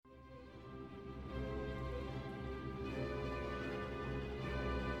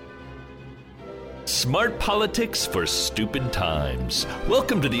Smart politics for stupid times.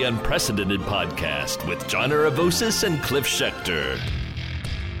 Welcome to the Unprecedented Podcast with John Aravosis and Cliff Schechter.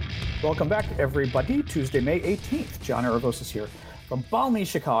 Welcome back, everybody. Tuesday, May 18th. John Aravosis here from balmy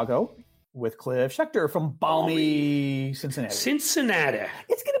Chicago with Cliff Schechter from balmy Cincinnati.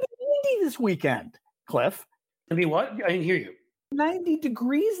 It's going to be windy this weekend, Cliff. It'll be what? I didn't hear you. 90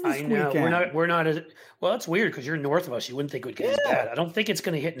 degrees this weekend. We're not as well. It's weird because you're north of us. You wouldn't think it would get as bad. I don't think it's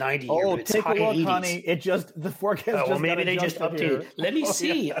going to hit 90 here. Oh, but it's take high a look, 80s. honey. The forecast. Well, maybe they just updated. Here. Let me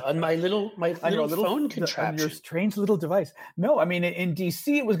see on my little phone contraption. On your strange little device. No, I mean in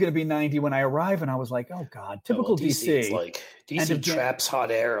DC it was going to be 90 when I arrived, and I was like, oh God, typical DC. It's like DC traps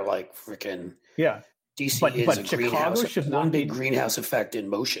hot air like freaking. Yeah, DC but is a Chicago greenhouse. Should one not big greenhouse effect in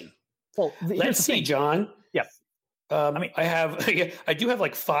motion. Well, let's see, John. Yeah. I do have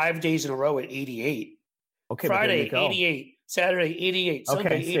like 5 days in a row at 88. Okay, Friday 88, Saturday 88,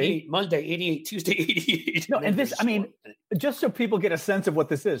 Sunday 88, Monday 88, Tuesday 88. No, and this, just so people get a sense of what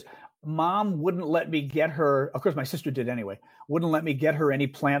this is, Mom wouldn't let me get her, of course my sister did anyway, wouldn't let me get her any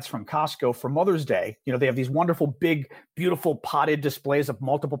plants from Costco for Mother's Day. You know, they have these wonderful, big, beautiful potted displays of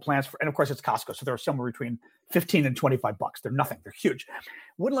multiple plants, and of course it's Costco, so they're somewhere between $15 and $25. They're nothing, they're huge.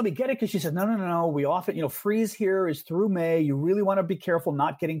 Wouldn't let me get it because she said, no, we often, freeze here is through May. You really want to be careful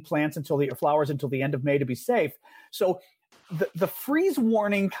not getting plants flowers until the end of May to be safe. So the freeze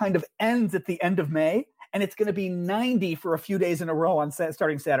warning kind of ends at the end of May, and it's going to be 90 for a few days in a row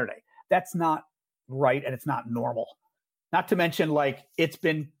starting Saturday. That's not right, and it's not normal. Not to mention, it's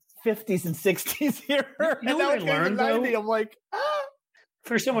been 50s and 60s here. You know what I learned, 90, I'm like,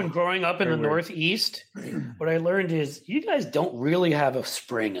 For someone growing up in the Northeast, what I learned is you guys don't really have a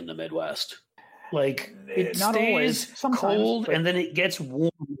spring in the Midwest. It not stays cold and then it gets warm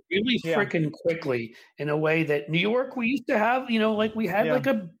really freaking quickly in a way that New York, we used to have, we had like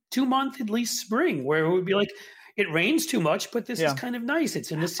a 2-month at least spring where it would be like, it rains too much, but this is kind of nice.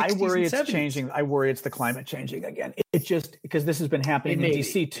 It's in the 60s. I worry and 70s. It's changing. I worry it's the climate changing again. It's just because this has been happening in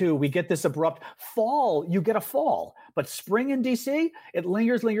DC too. We get this abrupt fall. You get a fall, but spring in DC, it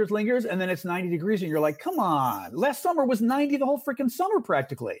lingers, and then it's 90 degrees, and you're like, come on. Last summer was 90 the whole freaking summer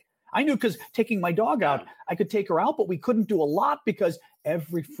practically. I knew because taking my dog out, I could take her out, but we couldn't do a lot because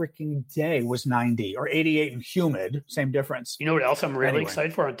every freaking day was 90 or 88 and humid. Same difference. You know what else I'm really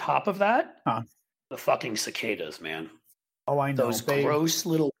excited for on top of that? Huh? The fucking cicadas, man. Oh, I know. Those gross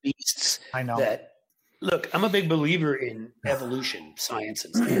little beasts. I know. Look, I'm a big believer in evolution, science,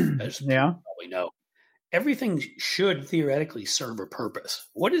 and stuff, as you probably know. Everything should theoretically serve a purpose.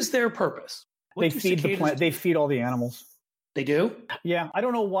 What is their purpose? They feed the plant. They feed all the animals. They do? Yeah. I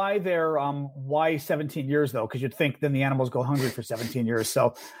don't know why they're why 17 years though, because you'd think then the animals go hungry for 17 years.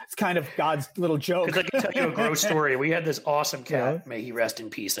 So it's kind of God's little joke. Because I can tell you a gross story. We had this awesome cat. May he rest in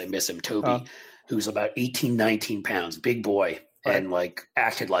peace. I miss him, Toby, who's about 18, 19 pounds, big boy, and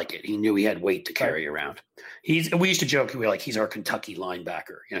acted like it. He knew he had weight to carry around. We used to joke, he's our Kentucky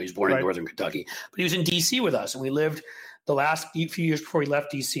linebacker. He was born in Northern Kentucky, but he was in DC with us, and we lived the last few years before we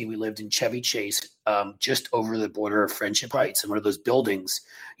left DC, we lived in Chevy Chase, just over the border of Friendship Heights, and one of those buildings.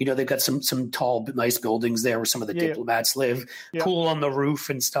 They've got some tall, nice buildings there where some of the diplomats live, pool on the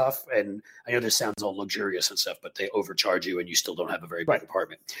roof and stuff. And I know this sounds all luxurious and stuff, but they overcharge you, and you still don't have a very big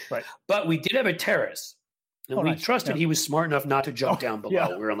apartment. Right. But we did have a terrace, and we trusted he was smart enough not to jump down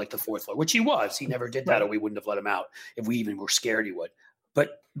below. We were on the 4th floor, which he was. He never did that, or we wouldn't have let him out if we even were scared he would.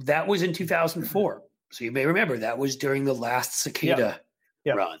 But that was in 2004. So you may remember that was during the last cicada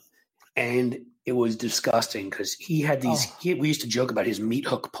run. And it was disgusting because he had these, we used to joke about his meat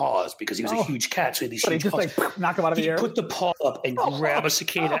hook paws because he was a huge cat. So he had these huge paws. Knock him out of the air. He'd put the paw up and grab a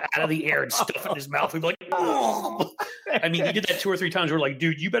cicada out of the air and stuff it in his mouth. We'd be like, oh. He did that 2 or 3 times. We're like,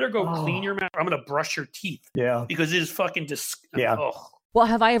 dude, you better go clean your mouth. Or I'm going to brush your teeth. Yeah. Because it is fucking disgusting. Well,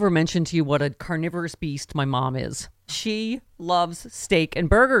 have I ever mentioned to you what a carnivorous beast my mom is? She loves steak and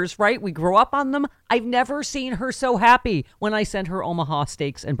burgers, right? We grew up on them. I've never seen her so happy when I sent her Omaha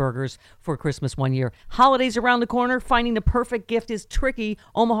steaks and burgers for Christmas one year. Holidays around the corner, finding the perfect gift is tricky.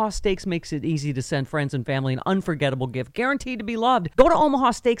 Omaha Steaks makes it easy to send friends and family an unforgettable gift, guaranteed to be loved. Go to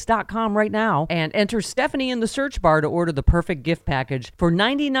omahasteaks.com right now and enter Stephanie in the search bar to order the perfect gift package. For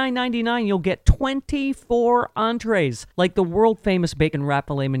 $99.99, you'll get 24 entrees, like the world-famous bacon wrap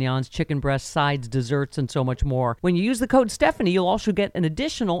filet mignons, chicken breasts, sides, desserts, and so much more. When you use the code Stephanie, Stephanie, you'll also get an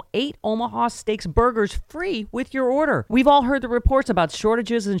additional 8 Omaha Steaks burgers free with your order. We've all heard the reports about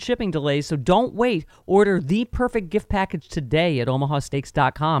shortages and shipping delays, so don't wait. Order the perfect gift package today at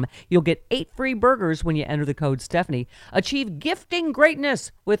omahasteaks.com. You'll get 8 free burgers when you enter the code Stephanie. Achieve gifting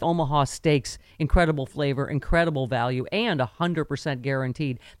greatness with Omaha Steaks. Incredible flavor, incredible value, and 100%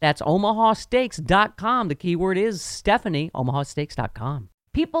 guaranteed. That's omahasteaks.com. The keyword is Stephanie, omahasteaks.com.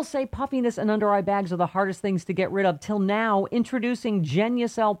 People say puffiness and under-eye bags are the hardest things to get rid of. Till now, introducing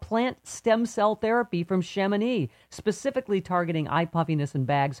Genucel plant stem cell therapy from Chamonix, specifically targeting eye puffiness and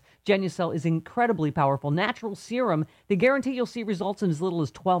bags. Genucel is incredibly powerful. Natural serum. They guarantee you'll see results in as little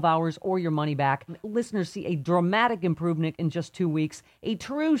as 12 hours or your money back. Listeners see a dramatic improvement in just 2 weeks. A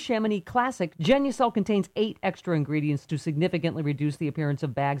true Chamonix classic, Genucel contains 8 extra ingredients to significantly reduce the appearance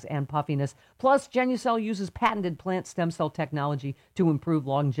of bags and puffiness. Plus, Genucel uses patented plant stem cell technology to improve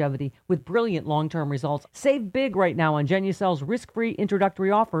longevity with brilliant long-term results. Save big right now on Genucel's risk-free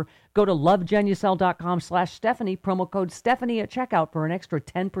introductory offer. Go to lovegenucel.com/Stephanie, promo code Stephanie at checkout for an extra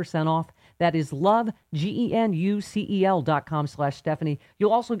 10% off. That is lovegenucel.com/Stephanie.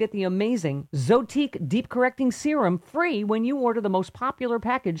 You'll also get the amazing Zotique Deep Correcting Serum free when you order the most popular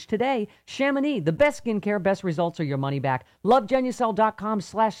package today. Chamonix, the best skincare, best results, or your money back.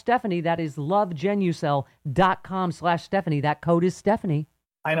 Lovegenucel.com/Stephanie. That is lovegenucel.com/Stephanie. That code is Stephanie.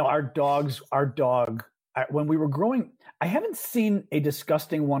 I know our dog, when we were growing, I haven't seen a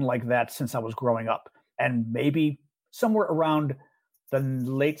disgusting one like that since I was growing up. And maybe somewhere around the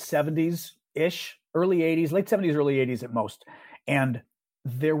late 70s-ish, early 80s, late 70s, early 80s at most. And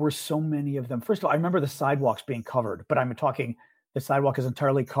there were so many of them. First of all, I remember the sidewalks being covered, but I'm talking the sidewalk is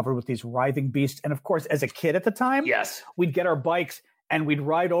entirely covered with these writhing beasts. And of course, as a kid at the time, yes, we'd get our bikes and we'd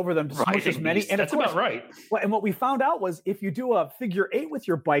ride over them to smush as many. And that's about right. Well, and what we found out was if you do a figure 8 with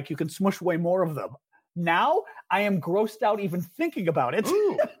your bike, you can smush way more of them. Now I am grossed out even thinking about it.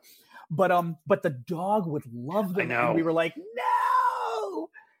 But the dog would love them. I know. And we were like, no.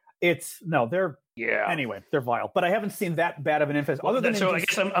 Anyway, they're vile. But I haven't seen that bad of an infest. I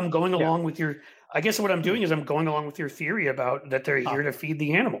guess I'm going along with your. I guess what I'm doing is I'm going along with your theory about that they're here to feed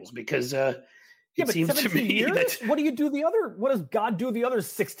the animals because. It seems to me that what does God do the other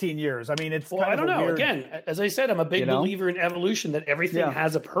 16 years? I mean, I don't know. Again, as I said, I'm a big believer in evolution, that everything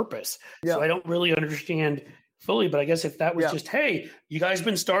has a purpose. Yeah. So I don't really understand fully, but I guess if that was just, hey, you guys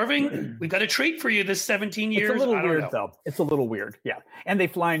been starving? We got a treat for you this 17 years. It's a little weird, though. It's a little weird. Yeah. And they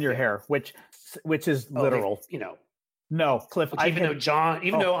fly in your hair, which is literal. No, Cliff. Even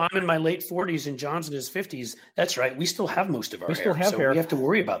though I'm in my late 40s and John's in his 50s, that's right. We still have most of our hair. We have to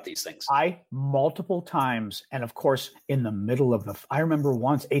worry about these things. Multiple times, and of course, in the middle of I remember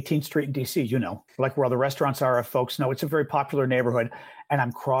once 18th Street in D.C., like where all the restaurants are, if folks know, it's a very popular neighborhood, and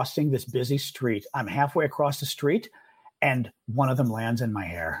I'm crossing this busy street. I'm halfway across the street, and one of them lands in my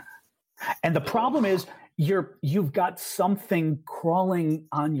hair. And the problem is, you've got something crawling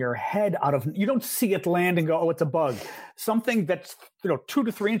on your head you don't see it land and go, oh, it's a bug. Something that's 2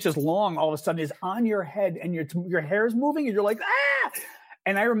 to 3 inches long all of a sudden is on your head and your hair is moving and you're like, ah!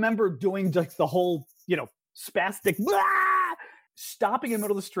 And I remember doing the whole, spastic, ah! Stopping in the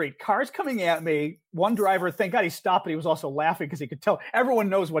middle of the street, cars coming at me. One driver, thank God he stopped, but he was also laughing because he could tell everyone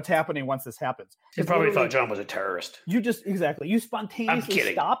knows what's happening once this happens. He probably thought John was a terrorist. You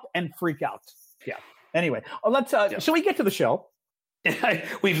spontaneously stop and freak out. Yeah. Anyway, let's. Shall we get to the show?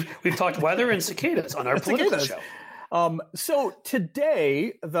 We've talked weather and cicadas on our political show. So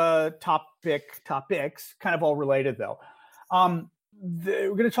today the topics kind of all related though.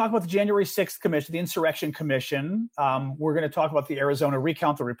 We're going to talk about the January 6th commission, the Insurrection Commission. We're going to talk about the Arizona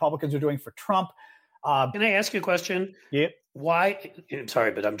recount the Republicans are doing for Trump. Can I ask you a question? Yep. Why?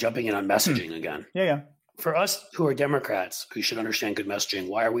 Sorry, but I'm jumping in on messaging again. Yeah. For us who are Democrats, who should understand good messaging,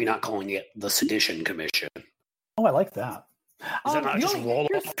 why are we not calling it the Sedition Commission? Oh, I like that. Does that not just roll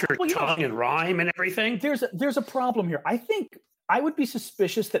off your tongue and rhyme and everything? There's a problem here. I think I would be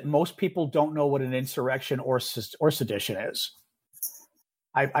suspicious that most people don't know what an insurrection or sedition is.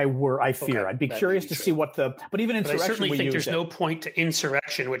 I fear. I'd be curious to see what but even insurrection. I certainly think there's no point to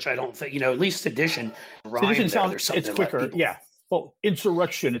insurrection, which I don't think. At least sedition. Sedition sounds it's quicker. Yeah. Well,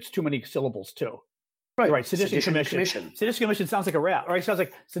 insurrection. It's too many syllables too. Right. Sedition Commission. Sedition Commission sounds like a rap. Right. Sounds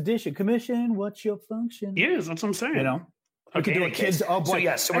like Sedition Commission. What's your function? Yes, that's what I'm saying. We could do a kids. Oh boy.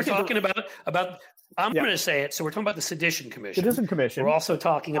 So we're talking about. I'm going to say it. So we're talking about the Sedition Commission. Sedition Commission. We're also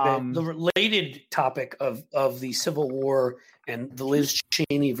talking about the related topic of the Civil War and the Liz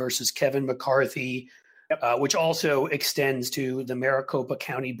Cheney versus Kevin McCarthy, which also extends to the Maricopa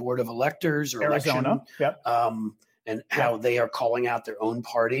County Board of Electors or Arizona. Election, and how they are calling out their own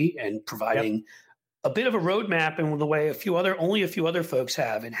party and providing a bit of a roadmap in the way only a few other folks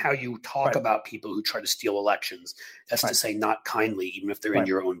have, and how you talk about people who try to steal elections. That's to say, not kindly, even if they're in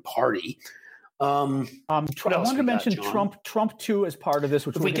your own party. I wanted to mention Trump too as part of this.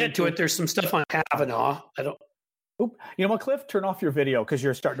 Which if we get to it, there's some stuff on Kavanaugh. You know what, Cliff? Turn off your video because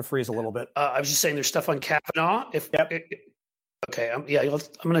you're starting to freeze a little bit. I was just saying, there's stuff on Kavanaugh. Okay, I'm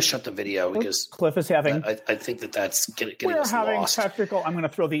going to shut the video because Cliff is having. I think that's getting We're us having lost. technical. I'm going to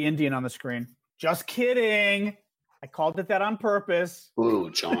throw the Indian on the screen. Just kidding. I called it that on purpose.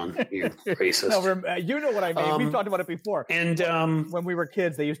 Ooh, John, you're racist. No, you know what I mean. We've talked about it before. And when we were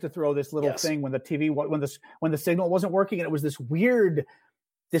kids, they used to throw this little thing when the TV, when the signal wasn't working, and it was this weird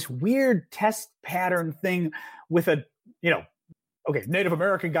test pattern thing with a, Native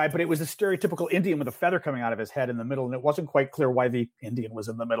American guy, but it was a stereotypical Indian with a feather coming out of his head in the middle, and it wasn't quite clear why the Indian was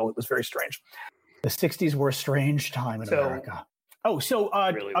in the middle. It was very strange. The 60s were a strange time in America. Oh, so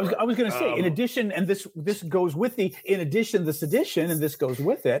I was going to say, in addition, and this goes with the sedition, and this goes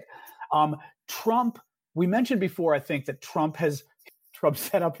with it. Trump, we mentioned before, I think that Trump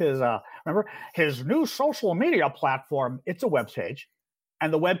set up his new social media platform. It's a webpage,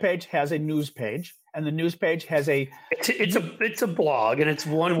 and the webpage has a news page, and the news page has it's a blog, and it's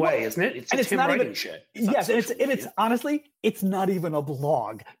one way, isn't it? It's just him writing shit. Yes, and it's honestly, it's not even a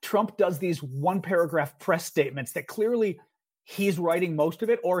blog. Trump does these one paragraph press statements that clearly he's writing most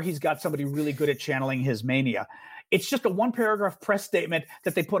of it, or he's got somebody really good at channeling his mania. It's just a one paragraph press statement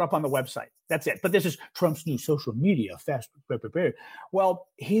that they put up on the website. That's it. But this is Trump's new social media. Well,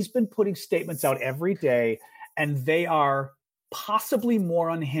 he's been putting statements out every day, and they are possibly more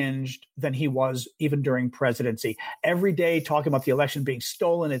unhinged than he was even during presidency. Every day talking about the election being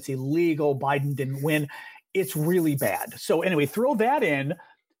stolen. It's illegal. Biden didn't win. It's really bad. So anyway, throw that in.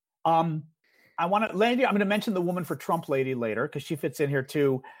 I want to, Landy, I'm going to mention the Woman for Trump lady later because she fits in here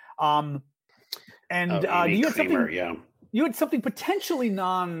too. You had something potentially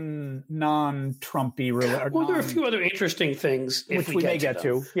non-Trumpy related. Well, there are a few other interesting things which we may get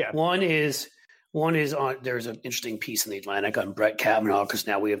to. Yeah. One is on. There's an interesting piece in the Atlantic on Brett Kavanaugh because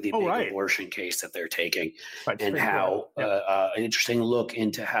now we have the big abortion case that they're taking, and how an interesting look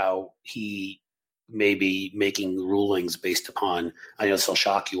into how he may be making rulings based upon. I know this will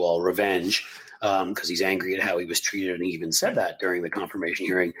shock you all. Revenge. Because he's angry at how he was treated, and he even said that during the confirmation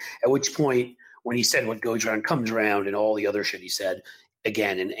hearing. At which point, when he said what goes around comes around, and all the other shit he said,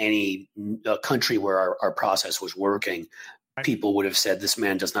 again, in any country where our process was working, people would have said this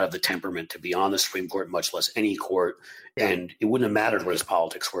man does not have the temperament to be on the Supreme Court, much less any court, and it wouldn't have mattered what his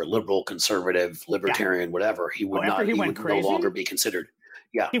politics were, liberal, conservative, libertarian, whatever. He would not. He would no longer be considered.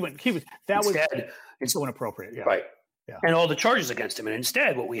 Yeah, it's so inappropriate. Yeah, right. Yeah, and all the charges against him, and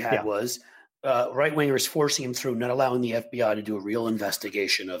instead, what we had was. Right-wingers forcing him through, not allowing the FBI to do a real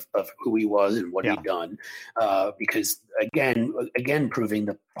investigation of who he was and what he'd done. Because, again, proving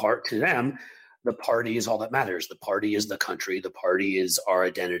the part to them, the party is all that matters. The party is the country. The party is our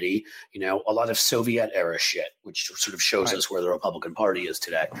identity. A lot of Soviet-era shit, which sort of shows us where the Republican Party is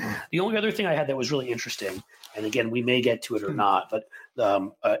today. The only other thing I had that was really interesting, and again, we may get to it or not, but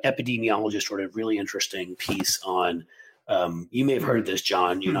epidemiologist wrote a really interesting piece on you may have heard this,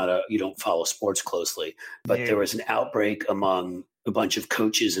 John. You don't follow sports closely, but there was an outbreak among a bunch of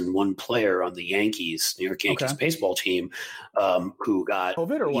coaches and one player on the New York Yankees baseball team, who got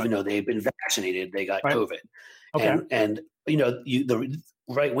COVID, even though they had been vaccinated, they got COVID. Okay. And the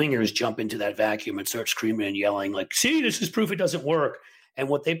right wingers jump into that vacuum and start screaming and yelling like, "See, this is proof it doesn't work." And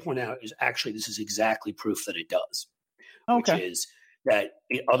what they point out is actually this is exactly proof that it does, which is that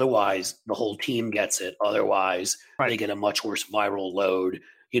otherwise the whole team gets it. Otherwise, they get a much worse viral load,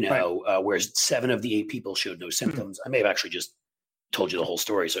 whereas 7 of the 8 people showed no symptoms. I may have actually just told you the whole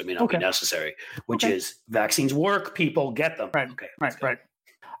story, so it may not be necessary, which is vaccines work, people get them. Right.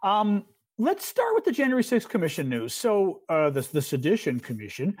 Let's start with the January 6th Commission news. So the Sedition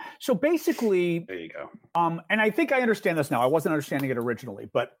Commission. So basically, there you go. And I think I understand this now. I wasn't understanding it originally,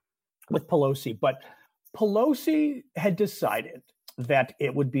 but with Pelosi. But Pelosi had decided that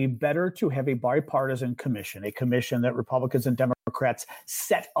it would be better to have a bipartisan commission, a commission that Republicans and Democrats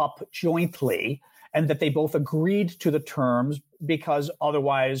set up jointly, and that they both agreed to the terms, because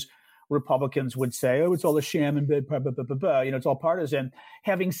otherwise Republicans would say, oh, it's all a sham and blah, blah, blah, blah, blah. It's all partisan.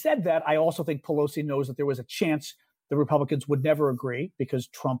 Having said that, I also think Pelosi knows that there was a chance the Republicans would never agree, because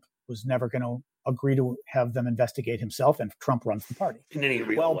Trump was never going to agree to have them investigate himself, and Trump runs the party. In any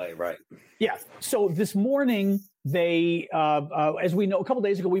real way, right? Yeah. So this morning, they, as we know, a couple of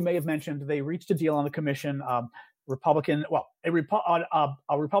days ago, we may have mentioned, they reached a deal on the commission. A Republican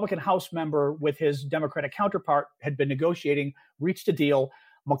House member with his Democratic counterpart had been negotiating, reached a deal.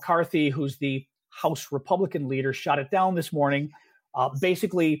 McCarthy, who's the House Republican leader shot it down this morning.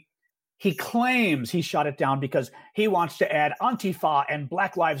 Basically, he claims he shot it down because he wants to add Antifa and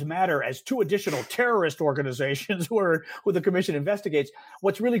Black Lives Matter as 2 additional terrorist organizations who the commission investigates.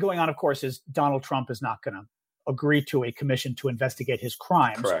 What's really going on, of course, is Donald Trump is not going to agree to a commission to investigate his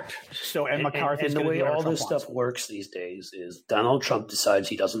crimes. Correct. So, and McCarthy and the way all this stuff works these days is Donald Trump decides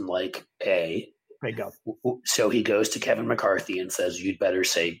he doesn't like A. So he goes to Kevin McCarthy and says, you'd better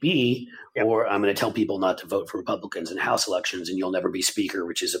say B, or I'm going to tell people not to vote for Republicans in House elections and you'll never be Speaker,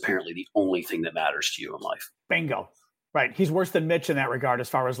 which is apparently the only thing that matters to you in life. Bingo. Right. He's worse than Mitch in that regard as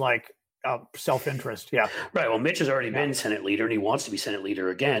far as like self-interest. Yeah. Right. Well, Mitch has already been Senate leader and he wants to be Senate leader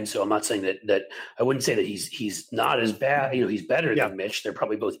again. So I'm not saying that I wouldn't say that he's not as bad. He's better than Mitch. They're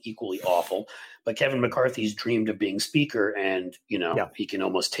probably both equally awful. But Kevin McCarthy's dreamed of being Speaker and, he can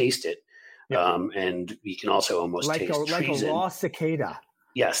almost taste it. And you can also almost taste treason. Like a raw cicada.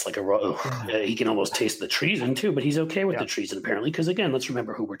 Yes, like a raw. He can almost taste the treason too, but he's okay with the treason apparently. Because again, let's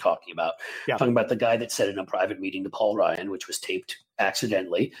remember who we're talking about. Talking about the guy that said in a private meeting to Paul Ryan, which was taped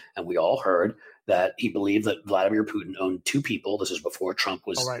accidentally, and we all heard that he believed that Vladimir Putin owned 2 people. This was before Trump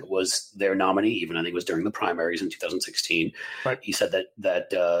was their nominee, even I think it was during the primaries in 2016. Right. He said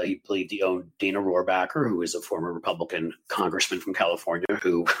that he believed he owned Dana Rohrabacher, who is a former Republican congressman from California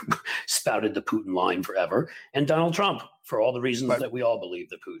who spouted the Putin line forever, and Donald Trump, for all the reasons that we all believe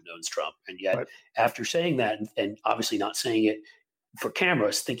that Putin owns Trump. And yet, after saying that, and obviously not saying it for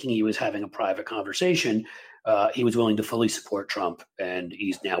cameras, thinking he was having a private conversation, he was willing to fully support Trump, and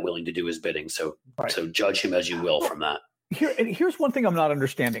he's now willing to do his bidding. So judge him as you will from that. Here's one thing I'm not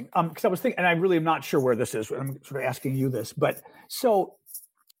understanding, because I was thinking, and I really am not sure where this is. I'm sort of asking you this, but so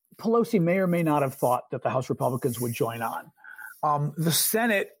Pelosi may or may not have thought that the House Republicans would join on. The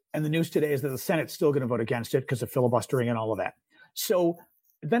Senate, and the news today is that the Senate's still going to vote against it because of filibustering and all of that. So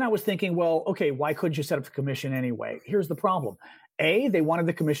then I was thinking, well, okay, why couldn't you set up the commission anyway? Here's the problem. A, they wanted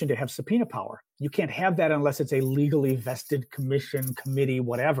the commission to have subpoena power. You can't have that unless it's a legally vested commission, committee,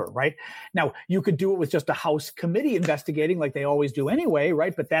 whatever, right? Now, you could do it with just a House committee investigating like they always do anyway,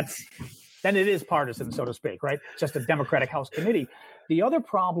 right? But then it is partisan, so to speak, right? Just a Democratic House committee. The other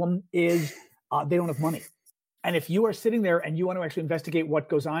problem is they don't have money. And if you are sitting there and you want to actually investigate what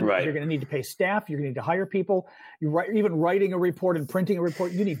goes on, you're going to need to pay staff. You're going to need to hire people. Even writing a report and printing a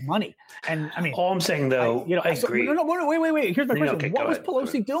report, you need money. And I mean, all I'm saying though, I agree. No, wait. Here's my question: okay, what was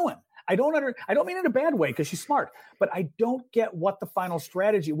Pelosi doing? I don't mean in a bad way because she's smart, but I don't get what the final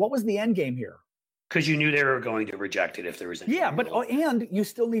strategy. What was the end game here? Because you knew they were going to reject it if there was any. Yeah, but and you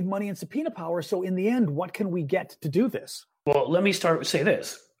still need money and subpoena power. So in the end, what can we get to do this? Well, let me say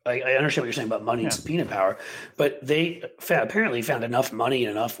this. I understand what you're saying about money and subpoena power, but they apparently found enough money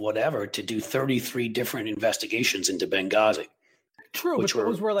and enough whatever to do 33 different investigations into Benghazi. True, which but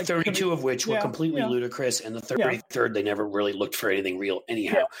those were like 32 of which were completely ludicrous, and the 33rd they never really looked for anything real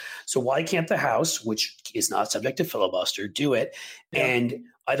anyhow. Yeah. So why can't the House, which is not subject to filibuster, do it? Yeah. And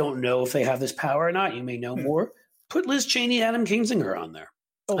I don't know if they have this power or not. You may know more. Put Liz Cheney, Adam Kinzinger on there.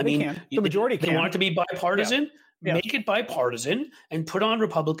 Oh, I mean, the majority they want it to be bipartisan. Yeah. Yeah. Make it bipartisan and put on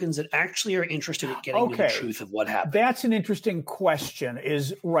Republicans that actually are interested in getting to the truth of what happened. That's an interesting question.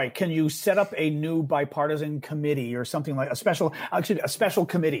 Can you set up a new bipartisan committee or something like a special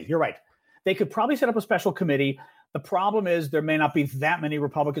committee? You're right. They could probably set up a special committee. The problem is there may not be that many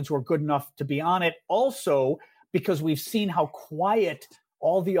Republicans who are good enough to be on it. Also, because we've seen how quiet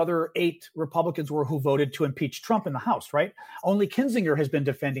all the other 8 Republicans were who voted to impeach Trump in the House, right? Only Kinzinger has been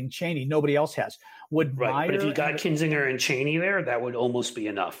defending Cheney. Nobody else has. But if you got Kinzinger and Cheney there, that would almost be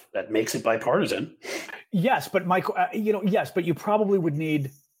enough. That makes it bipartisan. Yes, but Michael, but you probably would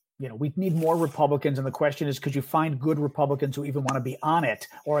need, we'd need more Republicans. And the question is, could you find good Republicans who even want to be on it,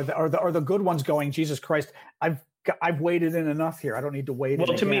 or the good ones going, Jesus Christ, I've waded in enough here. I don't need to wade in.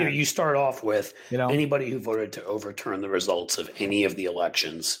 Well, to me, you start off with anybody who voted to overturn the results of any of the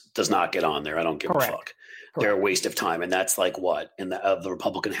elections does not get on there. I don't give a fuck. They're a waste of time. And that's like what? Of the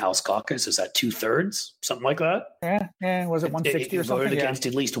Republican House caucus, is that 2/3? Something like that? Yeah. Was it 160 or something? Voted against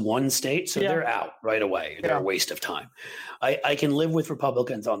at least one state, so they're out right away. They're a waste of time. I can live with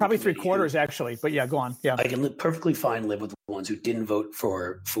Republicans on probably 3/4 actually, but go on. Yeah, I can perfectly fine live with the ones who didn't vote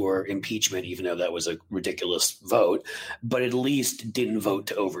for impeachment, even though that was a ridiculous vote, but at least didn't vote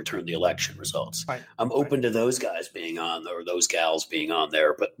to overturn the election results. Right. I'm open to those guys being on, or those gals being on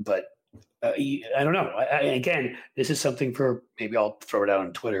there, but I don't know. Again, this is something for, maybe I'll throw it out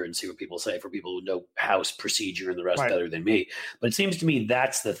on Twitter and see what people say, for people who know House procedure and the rest better than me. But it seems to me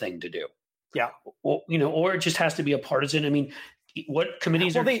that's the thing to do. Yeah. Or it just has to be a partisan. I mean, what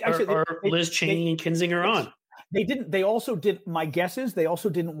committees are Liz Cheney and Kinzinger on? They didn't. They also did. My guess is they also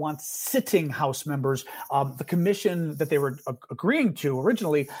didn't want sitting House members. The commission that they were agreeing to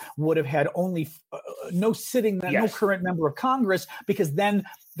originally would have had only no sitting, no current member of Congress, because then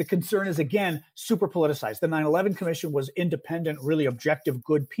the concern is again super politicized. The 9/11 Commission was independent, really objective,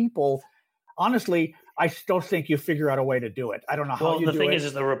 good people. Honestly, I still think you figure out a way to do it. I don't know how you do it. Well, the thing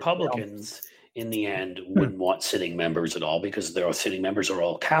is the Republicans in the end wouldn't want sitting members at all, because their sitting members are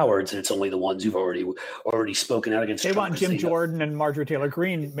all cowards, and it's only the ones who've already spoken out against Trump. They want Jim Jordan know. And Marjorie Taylor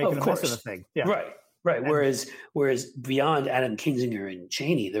Greene making a mess of the thing. Yeah. Right. Whereas beyond Adam Kinzinger and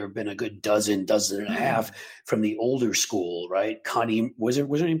Cheney, there have been a good dozen and a half from the older school, right? Connie, was her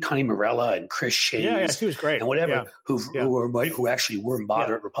name Connie Morella and Chris Shays? Yeah, she was great. And whatever, who actually were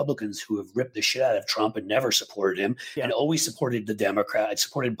moderate Republicans who have ripped the shit out of Trump and never supported him and always supported the Democrats,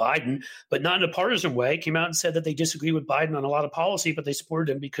 supported Biden, but not in a partisan way. Came out and said that they disagree with Biden on a lot of policy, but they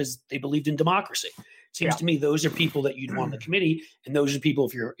supported him because they believed in democracy. It seems to me those are people that you'd want on the committee, and those are people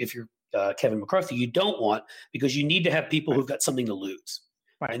if you're Kevin McCarthy, you don't want, because you need to have people who've got something to lose,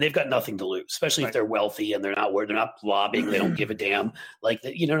 and they've got nothing to lose, especially if they're wealthy and they're not lobbying, they don't give a damn, like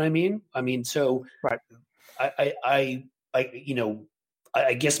that. You know what I mean? So I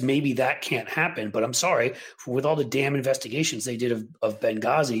guess maybe that can't happen, but I'm sorry, with all the damn investigations they did of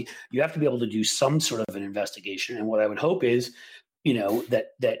Benghazi, you have to be able to do some sort of an investigation. And what I would hope is,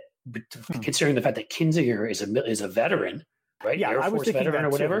 that considering the fact that Kinzinger is a veteran. Right? Yeah, Air Force veteran or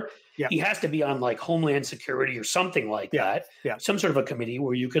whatever. Yeah. He has to be on like Homeland Security or something like that. Yeah. Some sort of a committee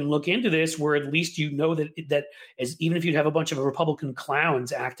where you can look into this, where at least that as even if you'd have a bunch of Republican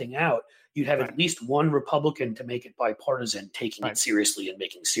clowns acting out, you'd have at least one Republican to make it bipartisan, taking it seriously and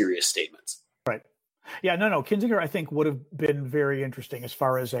making serious statements. Right. Yeah, no. Kinzinger, I think, would have been very interesting as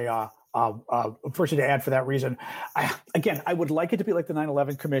far as a person to add for that reason. I would like it to be like the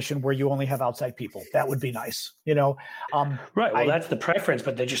 9/11 Commission, where you only have outside people. That would be nice, Right. Well, that's the preference,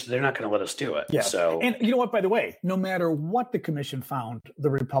 but they're not going to let us do it. Yeah. So, and you know what? By the way, no matter what the commission found, the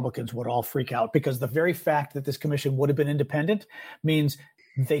Republicans would all freak out, because the very fact that this commission would have been independent means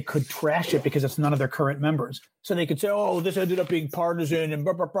they could trash it because it's none of their current members. So they could say, "Oh, this ended up being partisan and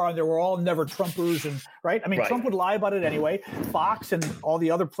blah, blah, blah, and they were all never Trumpers," and right. I mean, Trump would lie about it anyway. Fox and all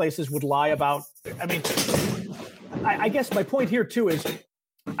the other places would lie about. I mean, I guess my point here too is,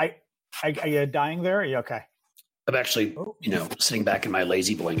 are you dying there? Are you okay? I'm actually, sitting back in my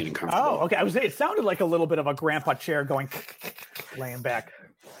lazy boy and getting comfortable. Oh, okay. It sounded like a little bit of a grandpa chair going, laying back.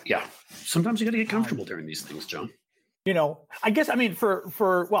 Yeah. Sometimes you got to get comfortable during these things, John. I guess, I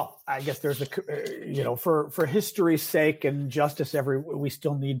guess there's for history's sake and justice, we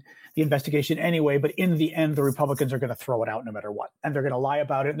still need the investigation anyway. But in the end, the Republicans are going to throw it out no matter what. And they're going to lie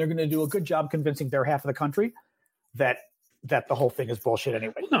about it. And they're going to do a good job convincing their half of the country that the whole thing is bullshit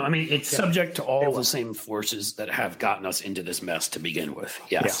anyway. No, I mean, it's subject to all the same forces that have gotten us into this mess to begin with.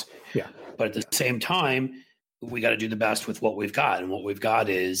 Yes. Yeah. But at the same time, we got to do the best with what we've got. And what we've got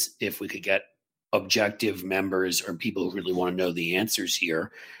is, if we could get objective members or people who really want to know the answers here,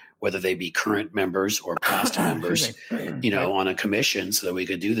 whether they be current members or past members, on a commission, so that we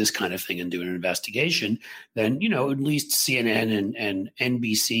could do this kind of thing and do an investigation, then, at least CNN and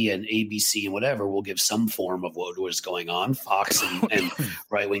NBC and ABC and whatever will give some form of what was going on. Fox and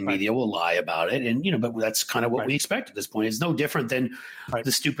right-wing media will lie about it. And, but that's kind of what we expect at this point. It's no different than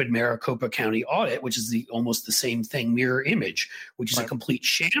the stupid Maricopa County audit, which is almost the same thing, mirror image, which is a complete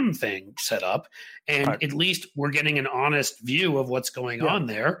sham thing set up. And at least we're getting an honest view of what's going on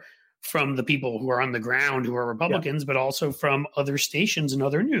there from the people who are on the ground, who are Republicans, but also from other stations and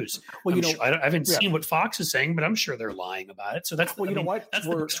other news. Well, I haven't seen what Fox is saying, but I'm sure they're lying about it. So that's that's the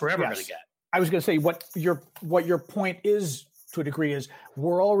best we're ever going to get. I was going to say what your point is, to a degree, is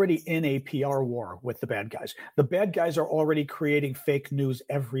we're already in a PR war with the bad guys. The bad guys are already creating fake news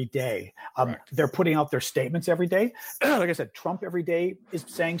every day. They're putting out their statements every day. Like I said, Trump every day is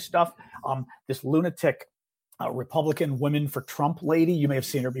saying stuff. This lunatic Republican Women for Trump lady, you may have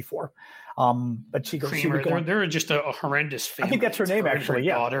seen her before. But she goes, they're just a horrendous family. I think that's her name, actually.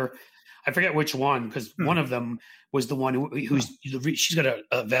 Yeah. Daughter. I forget which one, because one of them was the one she's got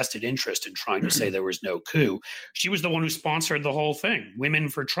a vested interest in trying to say there was no coup. She was the one who sponsored the whole thing. Women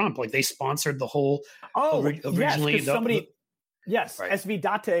for Trump, like they sponsored the whole. Originally, yes, SV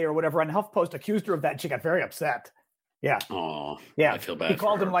Date or whatever on HuffPost accused her of that, and she got very upset. Yeah. Oh, yeah. I feel bad. He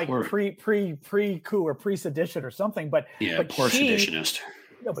called him like pre-coup or pre-sedition or something. But poor seditionist.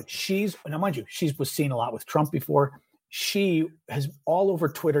 No, but now, mind you, she was seen a lot with Trump before. She has all over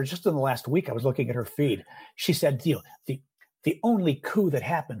Twitter. Just in the last week, I was looking at her feed. She said, the only coup that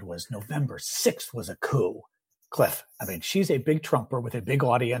happened was November 6th was a coup. Cliff, I mean, she's a big Trumper with a big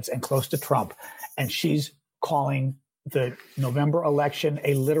audience and close to Trump, and she's calling the November election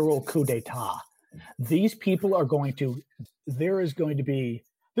a literal coup d'etat. These people are going to, there's going to be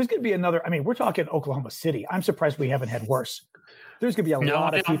another, I mean, we're talking Oklahoma City. I'm surprised we haven't had worse. There's going to be a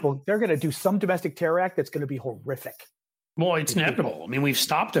lot of people. They're going to do some domestic terror act that's going to be horrific. Well, it's inevitable. I mean, we've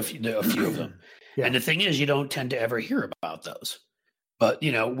stopped a few of them. Yeah. And the thing is, you don't tend to ever hear about those. But,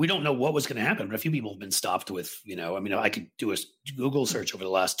 you know, we don't know what was going to happen. But a few people have been stopped with, you know, I mean, I could do a Google search over the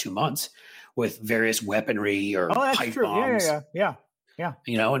last 2 months with various weaponry or pipe bombs. Yeah.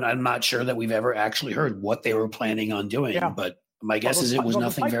 You know, and I'm not sure that we've ever actually heard what they were planning on doing. Yeah. But my guess is it was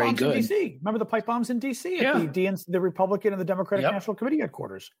nothing very good. Remember the pipe bombs in D.C. at the Republican and the Democratic National Committee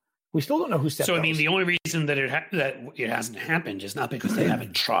headquarters? We still don't know who set those. I mean, the only reason that it hasn't happened is not because they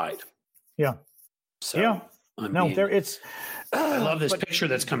haven't tried. Yeah. So, I love this picture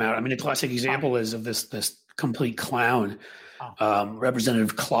that's come out. I mean, a classic example is of this complete clown,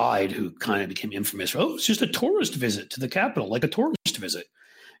 Representative Clyde, who kind of became infamous. Oh, it's just a tourist visit to the Capitol, like a tourist visit.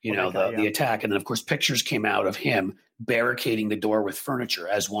 You know, the attack. And then, of course, pictures came out of him barricading the door with furniture,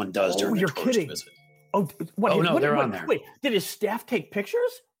 as one does during a tourist visit. They're on there. Wait, did his staff take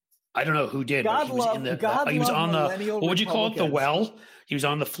pictures? I don't know who did. He was on the, what would you call it? The well. He was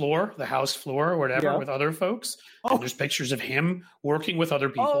on the floor, the House floor or whatever, with other folks. And there's pictures of him working with other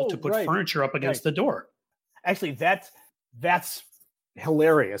people to put furniture up against the door. Actually, that's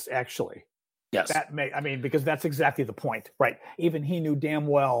hilarious, actually. Yes. Because that's exactly the point, right? Even he knew damn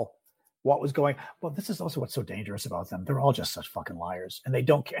well what was going. Well, this is also what's so dangerous about them. They're all just such fucking liars. And they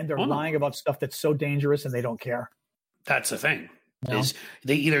don't care. And they're lying about stuff that's so dangerous and they don't care. That's the thing. Is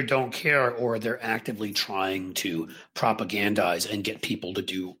they either don't care or they're actively trying to propagandize and get people to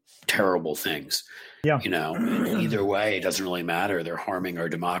do terrible things. Yeah. You know, either way, it doesn't really matter. They're harming our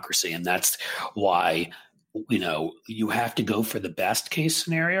democracy. And that's why, you know, you have to go for the best case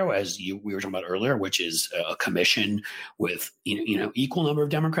scenario, as we were talking about earlier, which is a commission with, you know, equal number of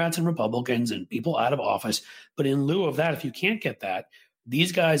Democrats and Republicans and people out of office. But in lieu of that, if you can't get that,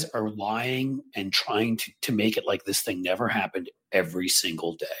 these guys are lying and trying to make it like this thing never happened every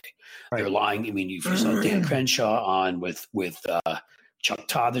single day. Right. They're lying. I mean, you saw Dan Crenshaw on with Chuck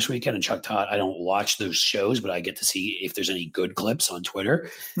Todd this weekend. And Chuck Todd, I don't watch those shows, but I get to see if there's any good clips on Twitter.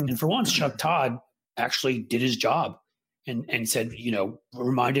 And for once, Chuck Todd actually did his job and said, you know,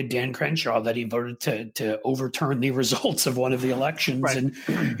 reminded Dan Crenshaw that he voted to overturn the results of one of the elections and,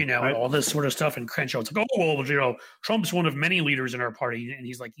 you know, and all this sort of stuff. And Crenshaw's like, oh, well, you know, Trump's one of many leaders in our party. And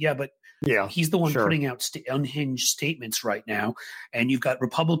he's like, yeah, but he's the one putting out unhinged statements right now. And you've got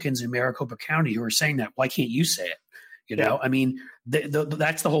Republicans in Maricopa County who are saying that. Why can't you say it? You know, I mean,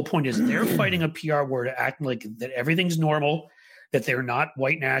 that's the whole point is they're fighting a PR war to act like that everything's normal, that they're not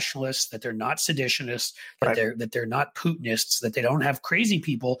white nationalists, that they're not seditionists, that they're not Putinists, that they don't have crazy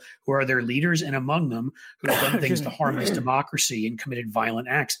people who are their leaders and among them who have done things to harm this democracy and committed violent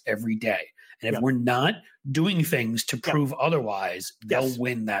acts every day. And if we're not doing things to prove otherwise, they'll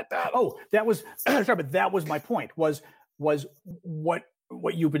win that battle. Oh, that was but that was my point. Was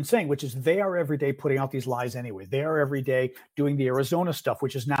what you've been saying, which is they are every day putting out these lies anyway. They are every day doing the Arizona stuff,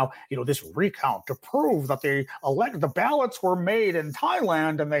 which is now, you know, this recount to prove that the ballots were made in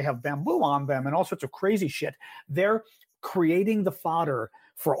Thailand and they have bamboo on them and all sorts of crazy shit. They're creating the fodder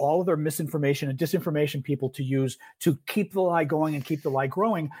for all of their misinformation and disinformation people to use to keep the lie going and keep the lie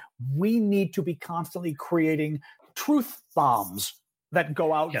growing. We need to be constantly creating truth bombs that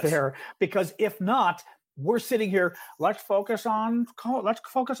go out there, because if not, we're sitting here. Let's focus on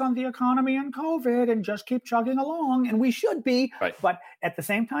the economy and COVID and just keep chugging along, and we should be. Right. But at the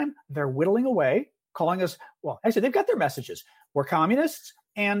same time, they're whittling away, calling us. Well, actually, they've got their messages. We're communists,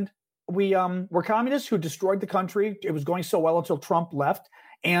 and we're communists who destroyed the country. It was going so well until Trump left,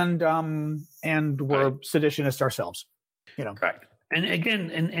 and we're seditionists ourselves. You know, correct. And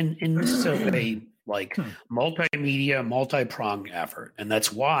again, and this is a multimedia, multi-pronged effort, and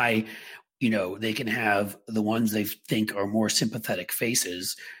that's why. You know, they can have the ones they think are more sympathetic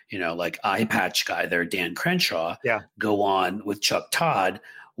faces, you know, like eye patch guy there, Dan Crenshaw, go on with Chuck Todd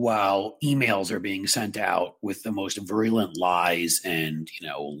while emails are being sent out with the most virulent lies and, you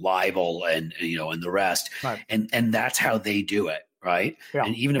know, libel and, you know, and the rest. Right. And that's how they do it. Right. Yeah.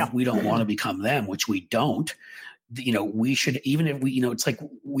 And even if we don't want to become them, which we don't, you know, we should, even if we, you know, it's like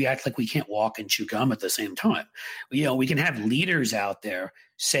we act like we can't walk and chew gum at the same time. You know, we can have leaders out there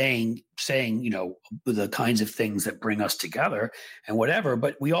saying, you know, the kinds of things that bring us together and whatever.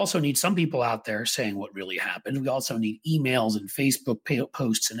 But we also need some people out there saying what really happened. We also need emails and Facebook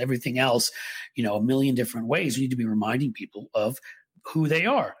posts and everything else, you know, a million different ways. We need to be reminding people of who they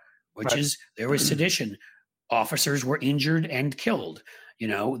are, which is there was sedition. Officers were injured and killed. You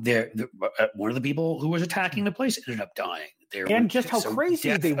know, one of the people who was attacking the place ended up dying. Just how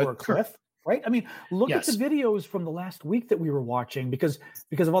crazy they were, Cliff. Right? I mean, look at the videos from the last week that we were watching because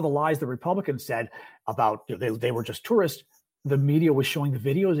of all the lies the Republicans said about they were just tourists. The media was showing the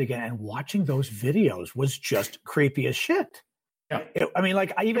videos again, and watching those videos was just creepy as shit. Yeah. I mean,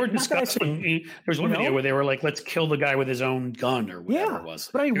 like, there was one video where they were like, let's kill the guy with his own gun or whatever it was.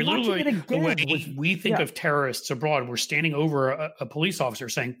 But I mean, watching it again, the way we think of terrorists abroad, we're standing over a police officer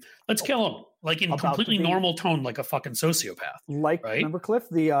saying, let's kill him, like in completely normal tone, like a fucking sociopath. Like, right? Remember, Cliff,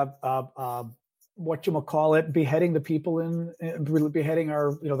 the whatchamacallit, beheading the people beheading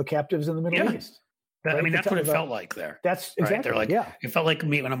our, the captives in the Middle East. Right? I mean, that's what it felt like there. That's exactly. Right? They're like, it felt like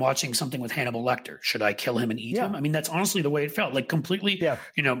me when I'm watching something with Hannibal Lecter. Should I kill him and eat him? I mean, that's honestly the way it felt. Like completely. Yeah.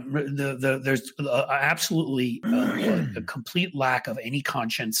 There's absolutely a complete lack of any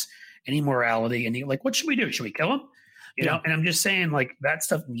conscience, any morality, and like, what should we do? Should we kill him? You know? And I'm just saying, like, that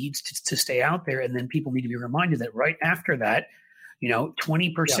stuff needs to stay out there, and then people need to be reminded that right after that,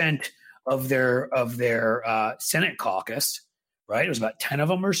 20% of their Senate caucus, right? It was about 10 of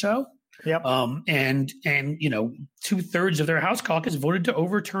them or so. Yep. And 2/3 of their House caucus voted to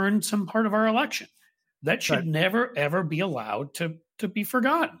overturn some part of our election. That should never, ever be allowed to be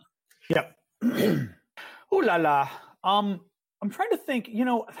forgotten. Yep. Ooh la la. I'm trying to think,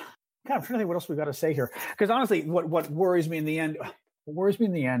 I'm trying to think what else we got to say here. Because honestly, what worries me in the end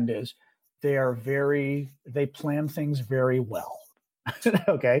is they plan things very well.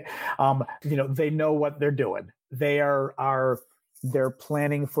 Okay. They know what they're doing. They're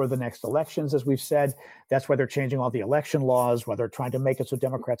planning for the next elections, as we've said. That's why they're changing all the election laws, why they're trying to make it so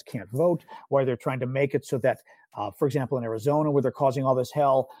Democrats can't vote, why they're trying to make it so that, for example, in Arizona, where they're causing all this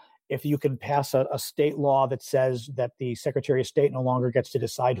hell, if you can pass a state law that says that the Secretary of State no longer gets to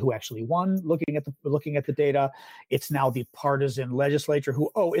decide who actually won, looking at the data, it's now the partisan legislature who,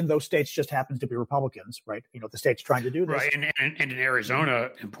 in those states just happens to be Republicans, right? The state's trying to do this. Right, and in Arizona,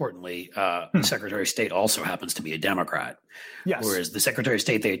 importantly, the Secretary of State also happens to be a Democrat. Yes. Whereas the Secretary of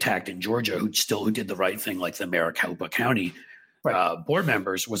State they attacked in Georgia, who did the right thing, like the Maricopa County board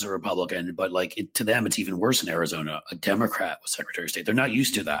members, was a Republican, but to them, it's even worse in Arizona. A Democrat was Secretary of State. They're not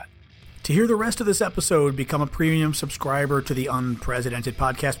used to that. To hear the rest of this episode, become a premium subscriber to the Unprecedented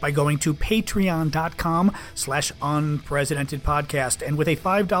Podcast by going to patreon.com/unprecedented podcast. And with a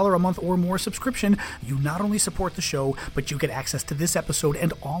 $5 a month or more subscription, you not only support the show, but you get access to this episode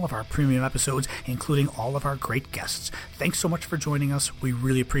and all of our premium episodes, including all of our great guests. Thanks so much for joining us. We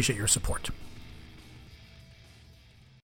really appreciate your support.